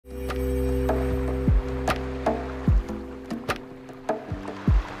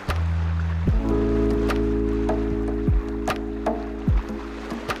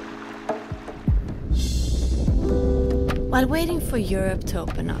While waiting for Europe to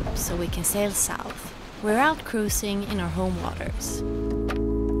open up so we can sail south, we're out cruising in our home waters.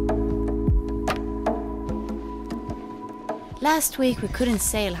 Last week we couldn't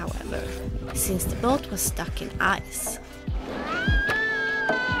sail, however, since the boat was stuck in ice.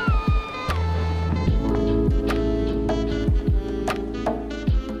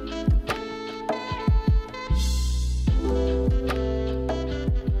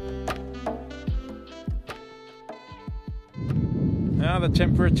 Now the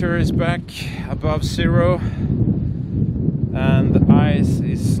temperature is back above zero and the ice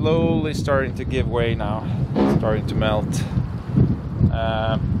is slowly starting to give way now, starting to melt.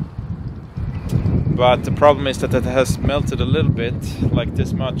 But the problem is that it has melted a little bit, like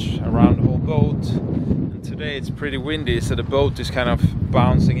this much around the whole boat. And today it's pretty windy, so the boat is kind of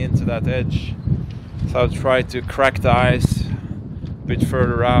bouncing into that edge. So I'll try to crack the ice a bit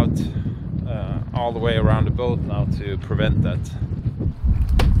further out, all the way around the boat now to prevent that.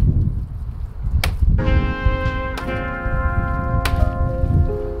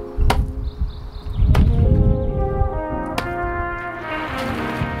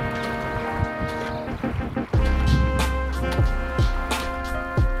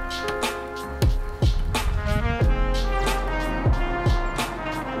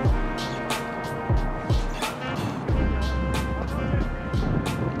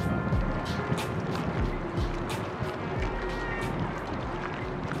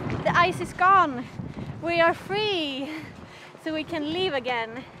 The ice is gone. We are free, so we can leave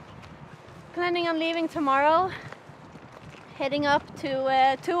again. Planning on leaving tomorrow, heading up to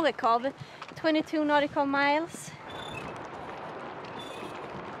Torekov, 22 nautical miles.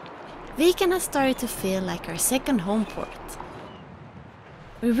 Viken has started to feel like our second home port.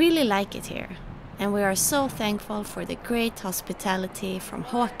 We really like it here, and we are so thankful for the great hospitality from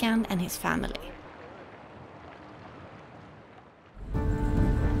Håkan and his family.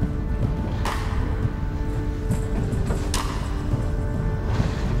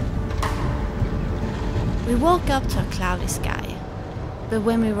 We woke up to a cloudy sky, but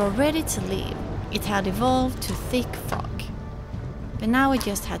when we were ready to leave, it had evolved to thick fog. But now we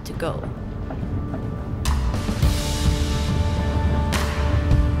just had to go.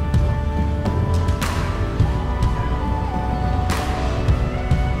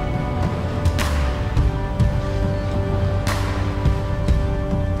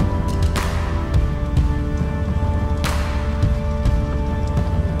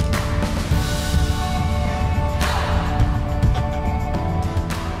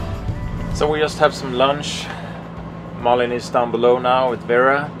 So we just have some lunch. Malin is down below now with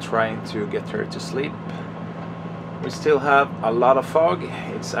Vera, trying to get her to sleep. We still have a lot of fog.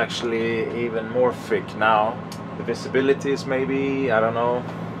 It's actually even more thick now. The visibility is maybe, I don't know,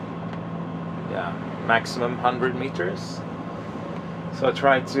 yeah, maximum 100 meters. So I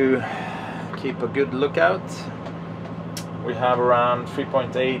try to keep a good lookout. We have around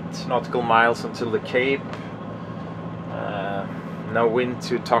 3.8 nautical miles until the Cape. No wind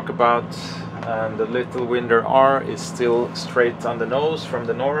to talk about, and the little wind there are is still straight on the nose from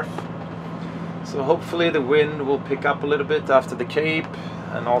the north. So hopefully the wind will pick up a little bit after the Cape,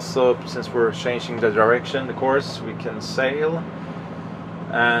 and also since we're changing the direction, the course, we can sail.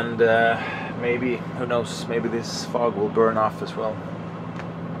 And maybe, who knows, maybe this fog will burn off as well.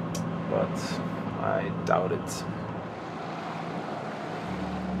 But I doubt it.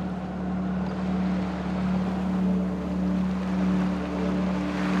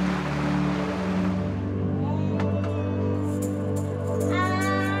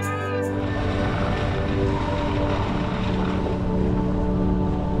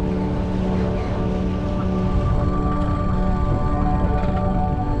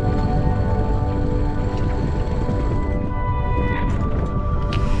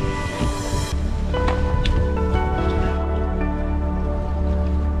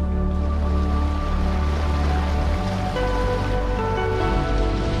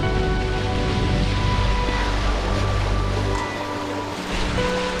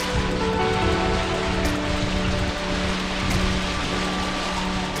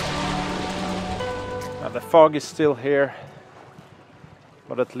 The fog is still here,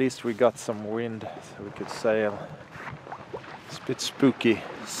 but at least we got some wind so we could sail. It's a bit spooky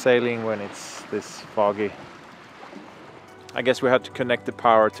sailing when it's this foggy. I guess we have to connect the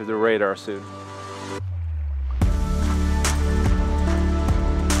power to the radar soon.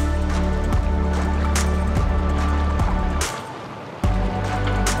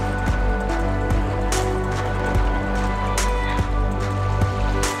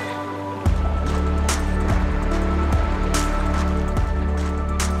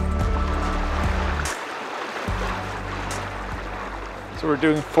 So we're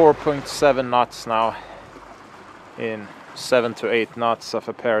doing 4.7 knots now in 7 to 8 knots of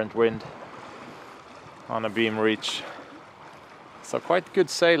apparent wind on a beam reach. So quite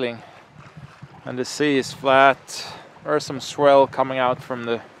good sailing, and the sea is flat. There's some swell coming out from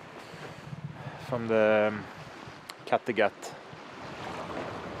the Kattegat.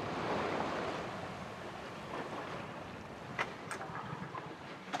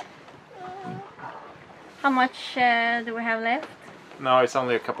 How much do we have left? No, it's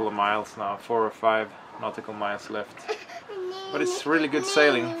only a couple of miles now, 4 or 5 nautical miles left. But it's really good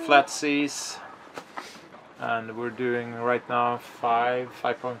sailing, flat seas, and we're doing right now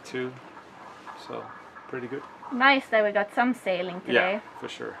 5.2, so pretty good. Nice that we got some sailing today. Yeah, for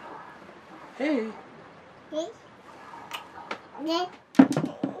sure. Hey!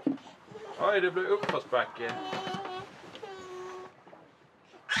 Oj, det blev uppförsbacke.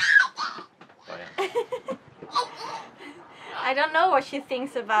 I don't know what she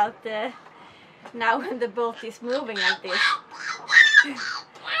thinks about now when the boat is moving like this.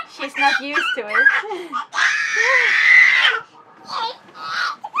 She's not used to it.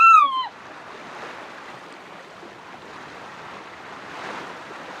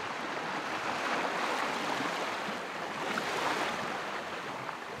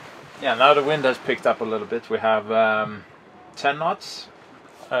 Yeah, now the wind has picked up a little bit. We have 10 knots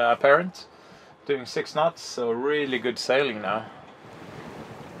apparent, doing 6 knots, so really good sailing now.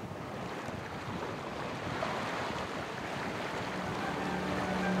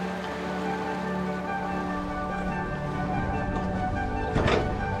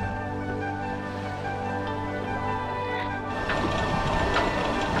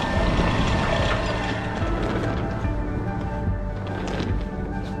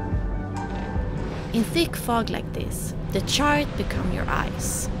 In thick fog like this, the chart become your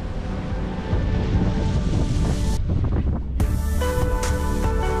eyes.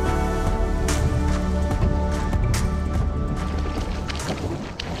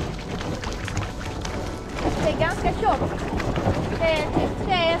 Det är ganska tjockt. Det är typ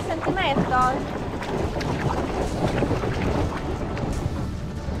 3 centimeter.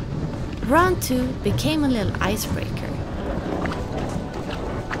 Round 2 became a little icebreaker.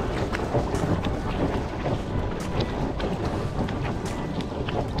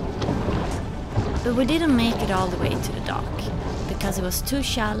 But we didn't make it all the way to the dock, because it was too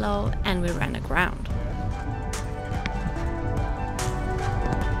shallow and we ran aground.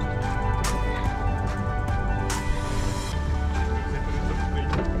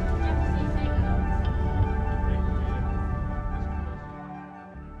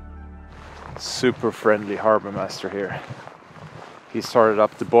 Super friendly harbor master here. He started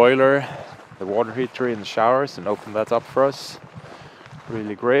up the boiler, the water heater in the showers, and opened that up for us.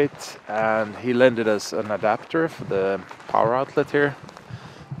 Really great. And he lended us an adapter for the power outlet here.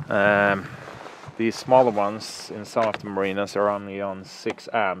 These smaller ones in some of the marinas are only on 6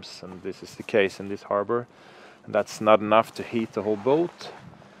 amps, and this is the case in this harbor. And that's not enough to heat the whole boat.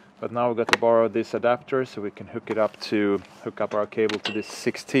 But now we got to borrow this adapter so we can hook up our cable to this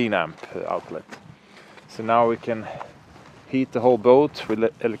 16 amp outlet. So now we can heat the whole boat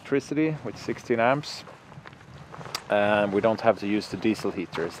with electricity with 16 amps. And we don't have to use the diesel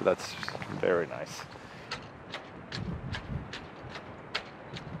heater, so that's very nice.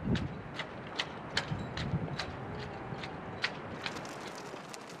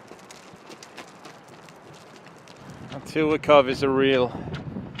 Luwaks is a real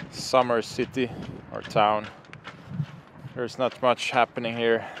summer city or town. There's not much happening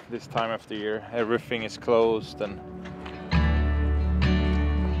here this time of the year. Everything is closed and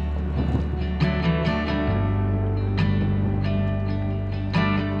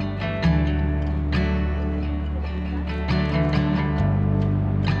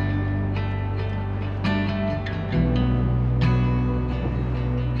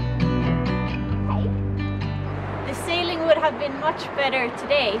been much better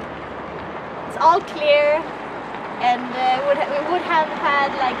today. It's all clear, and we would have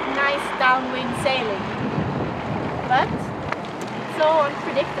had like nice downwind sailing, but so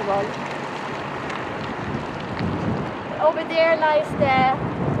unpredictable. Over there lies the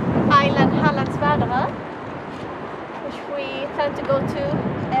island Landh, which we plan to go to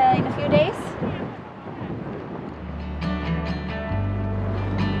in a few days.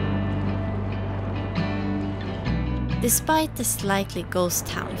 Despite the slightly ghost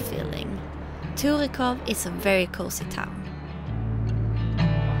town feeling, Luwaks is a very cozy town.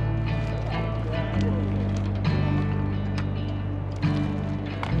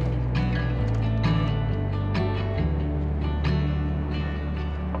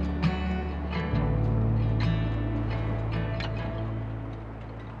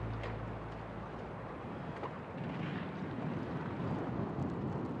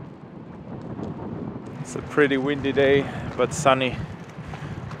 It's a pretty windy day, but sunny.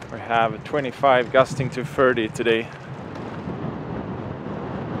 We have 25 gusting to 30 today.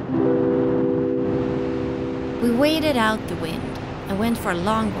 We waited out the wind and went for a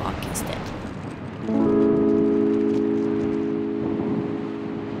long walk instead.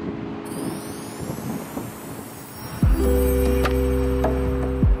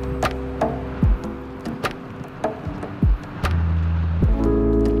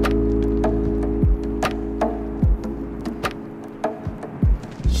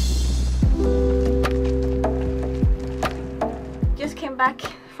 Back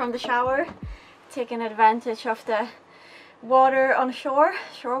from the shower, taking advantage of the water on shore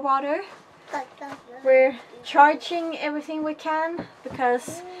water. We're charging everything we can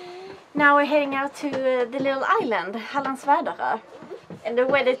because now we're heading out to the little island, Landh, and the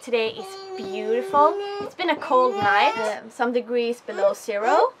weather today is beautiful. It's been a cold night, some degrees below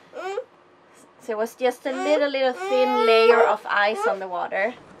zero, so it was just a little thin layer of ice on the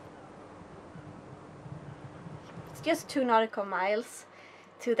water. It's just 2 nautical miles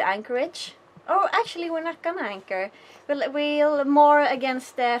to the anchorage. Oh, actually we're not gonna anchor. We'll moor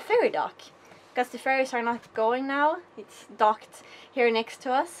against the ferry dock because the ferries are not going now. It's docked here next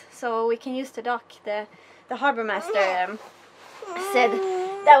to us, so we can use the dock. The harbor master said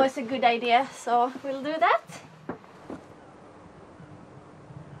that was a good idea, so we'll do that.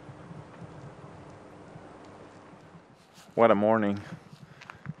 What a morning.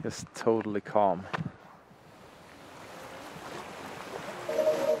 Just totally calm.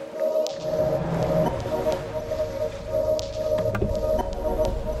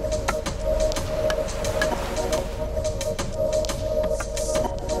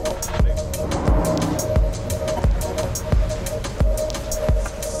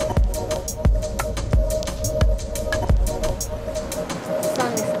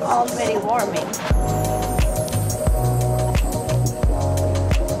 Already warming.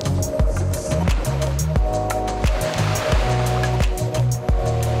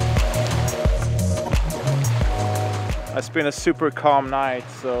 It's been a super calm night,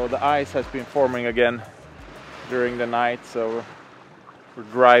 so the ice has been forming again during the night, so we're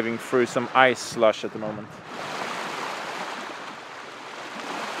driving through some ice slush at the moment.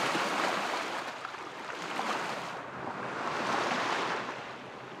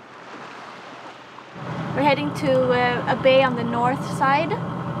 We're heading to a bay on the north side.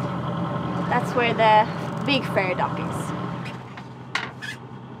 That's where the big ferry dock is.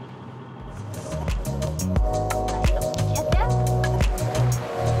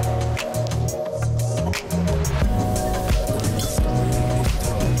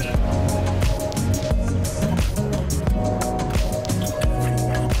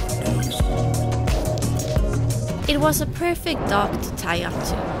 It was a perfect dock to tie up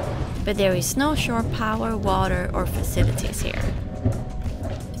to, but there is no shore power, water or facilities here.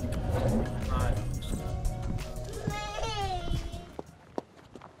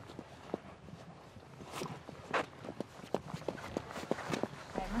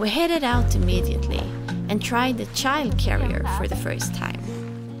 We headed out immediately and tried the child carrier for the first time.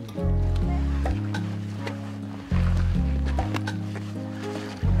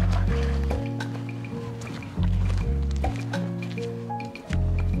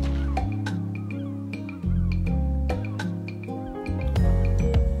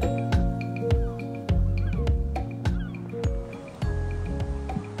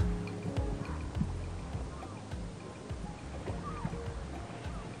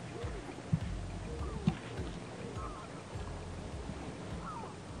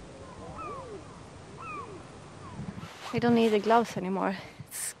 We don't need the gloves anymore.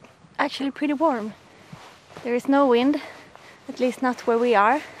 It's actually pretty warm. There is no wind, at least not where we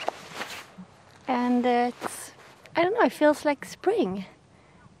are. And it's, I don't know, it feels like spring.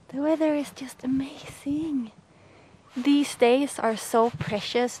 The weather is just amazing. These days are so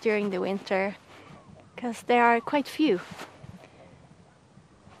precious during the winter because there are quite few.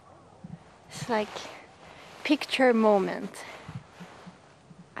 It's like picture moment.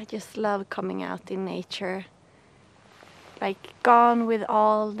 I just love coming out in nature. Like gone with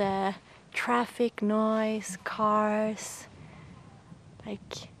all the traffic noise, cars,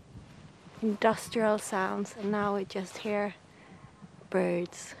 like industrial sounds, and now we just hear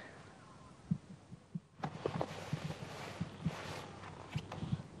birds.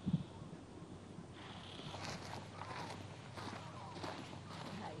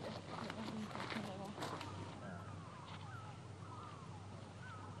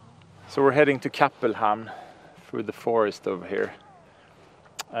 So we're heading to Kappelhamn through the forest over here.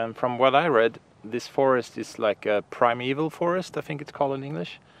 And from what I read, this forest is like a primeval forest, I think it's called in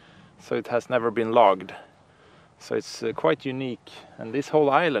English. so it has never been logged. So it's quite unique, and this whole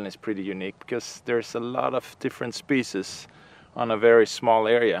island is pretty unique because there's a lot of different species on a very small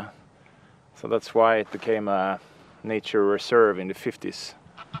area. So that's why it became a nature reserve in the 50s.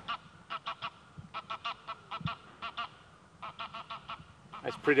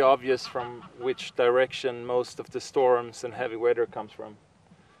 It's pretty obvious from which direction most of the storms and heavy weather comes from.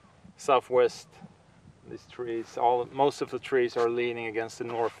 Southwest. These trees, most of the trees are leaning against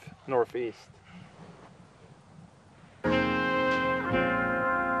the northeast.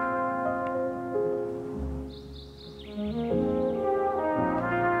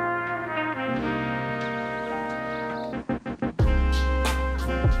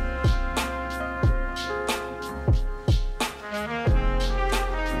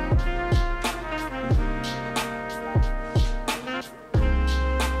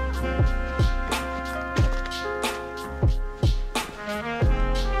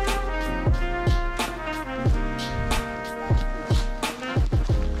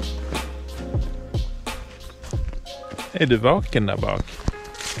 Är du vaken där bak?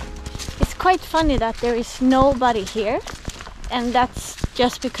 It's quite funny that there is nobody here, and that's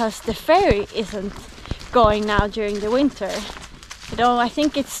just because the ferry isn't going now during the winter. You know, I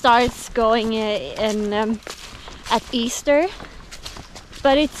think it starts going at Easter,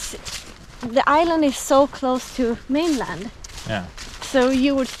 but the island is so close to mainland. Yeah. So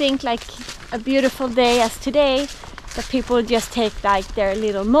you would think like a beautiful day as today that people would just take like their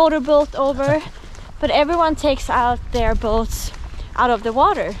little motorboat over. But everyone takes out their boats out of the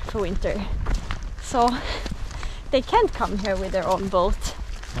water for winter. So they can't come here with their own boat.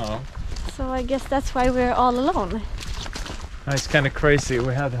 Oh. So I guess that's why we're all alone. It's kind of crazy.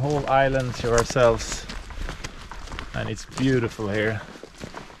 We have the whole island to ourselves. And it's beautiful here.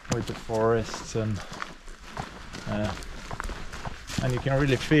 With the forests and you can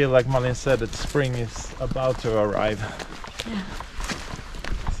really feel, like Malin said, that spring is about to arrive. Yeah.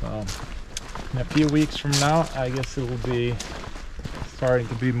 So in a few weeks from now, I guess it will be starting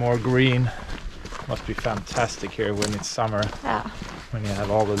to be more green. Must be fantastic here when it's summer. Yeah. When you have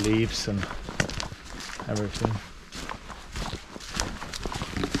all the leaves and everything.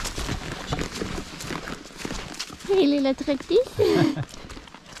 Hej lilla trättis.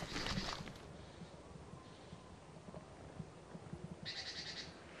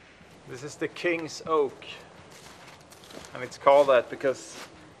 This is the King's Oak. And it's called that because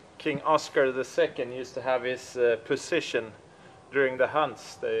King Oscar II used to have his position during the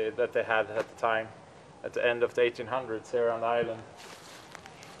hunts that they had at the time, at the end of the 1800s here on the island.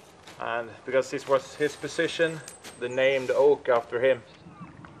 And because this was his position, they named the oak after him.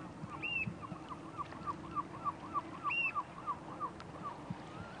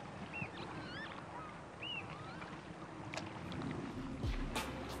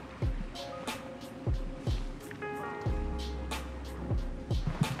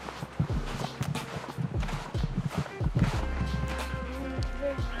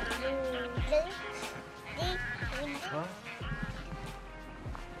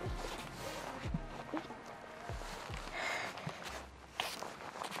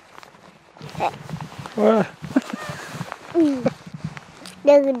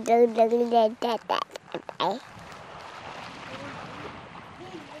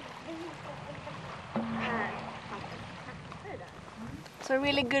 It's a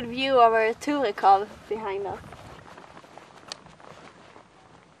really good view of our Turekov behind us.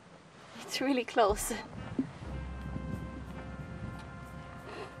 It's really close.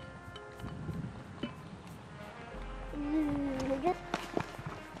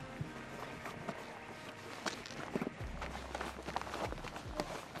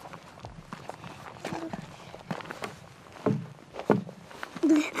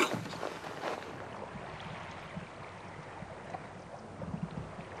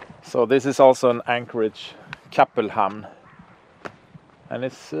 So this is also an anchorage, Kappelhamn, and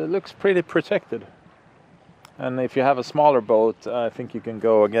it looks pretty protected. And if you have a smaller boat, I think you can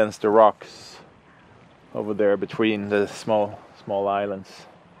go against the rocks over there between the small islands.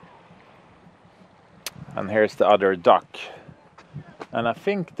 And here's the other dock. And I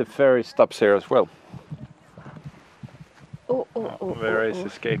think the ferry stops here as well. Vera is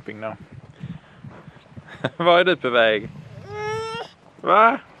escaping now. Var är du på väg?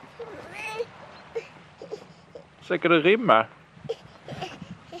 Va? Försöker du rymma?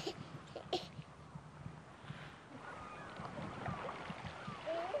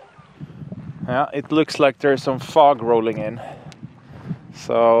 Yeah, it looks like there's some fog rolling in.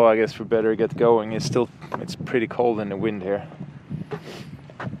 So I guess we better get going. It's pretty cold in the wind here.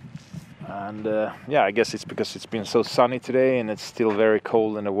 And yeah, I guess it's because it's been so sunny today and it's still very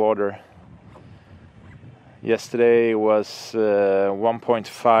cold in the water. Yesterday was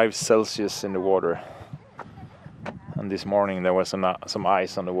 1.5 Celsius in the water, and this morning there was some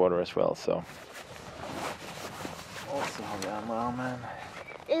ice on the water as well. So också har vi andra armen.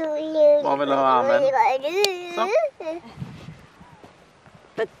 Vad vill du ha armen? Så.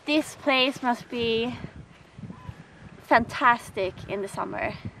 But this place must be fantastic in the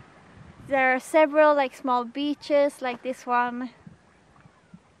summer. There are several like small beaches like this one.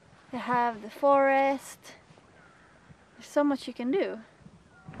 They have the forest. There's so much you can do.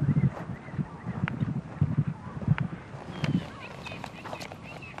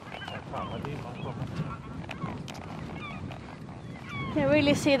 You can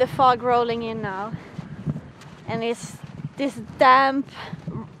really see the fog rolling in now. And it's this damp,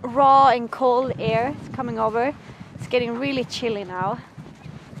 raw and cold air is coming over. It's getting really chilly now.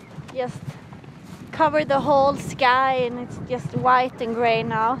 Just covered the whole sky and it's just white and gray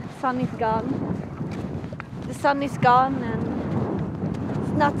now. Sun is gone. The sun is gone and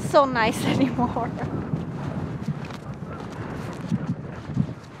it's not so nice anymore.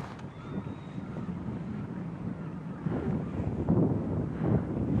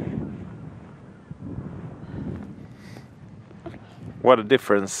 What a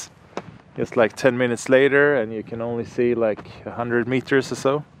difference. Just like 10 minutes later and you can only see like 100 meters or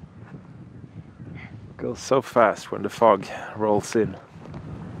so. It goes so fast when the fog rolls in.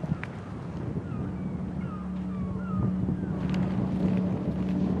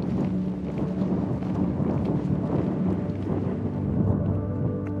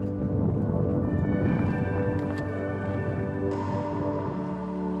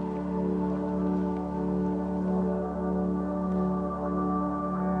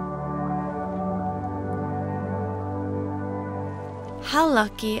 How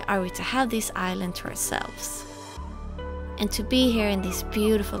lucky are we to have this island to ourselves and to be here in this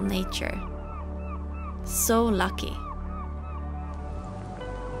beautiful nature. So lucky.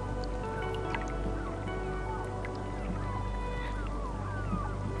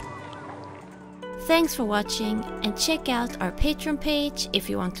 Thanks for watching and check out our Patreon page if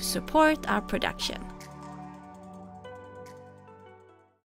you want to support our production.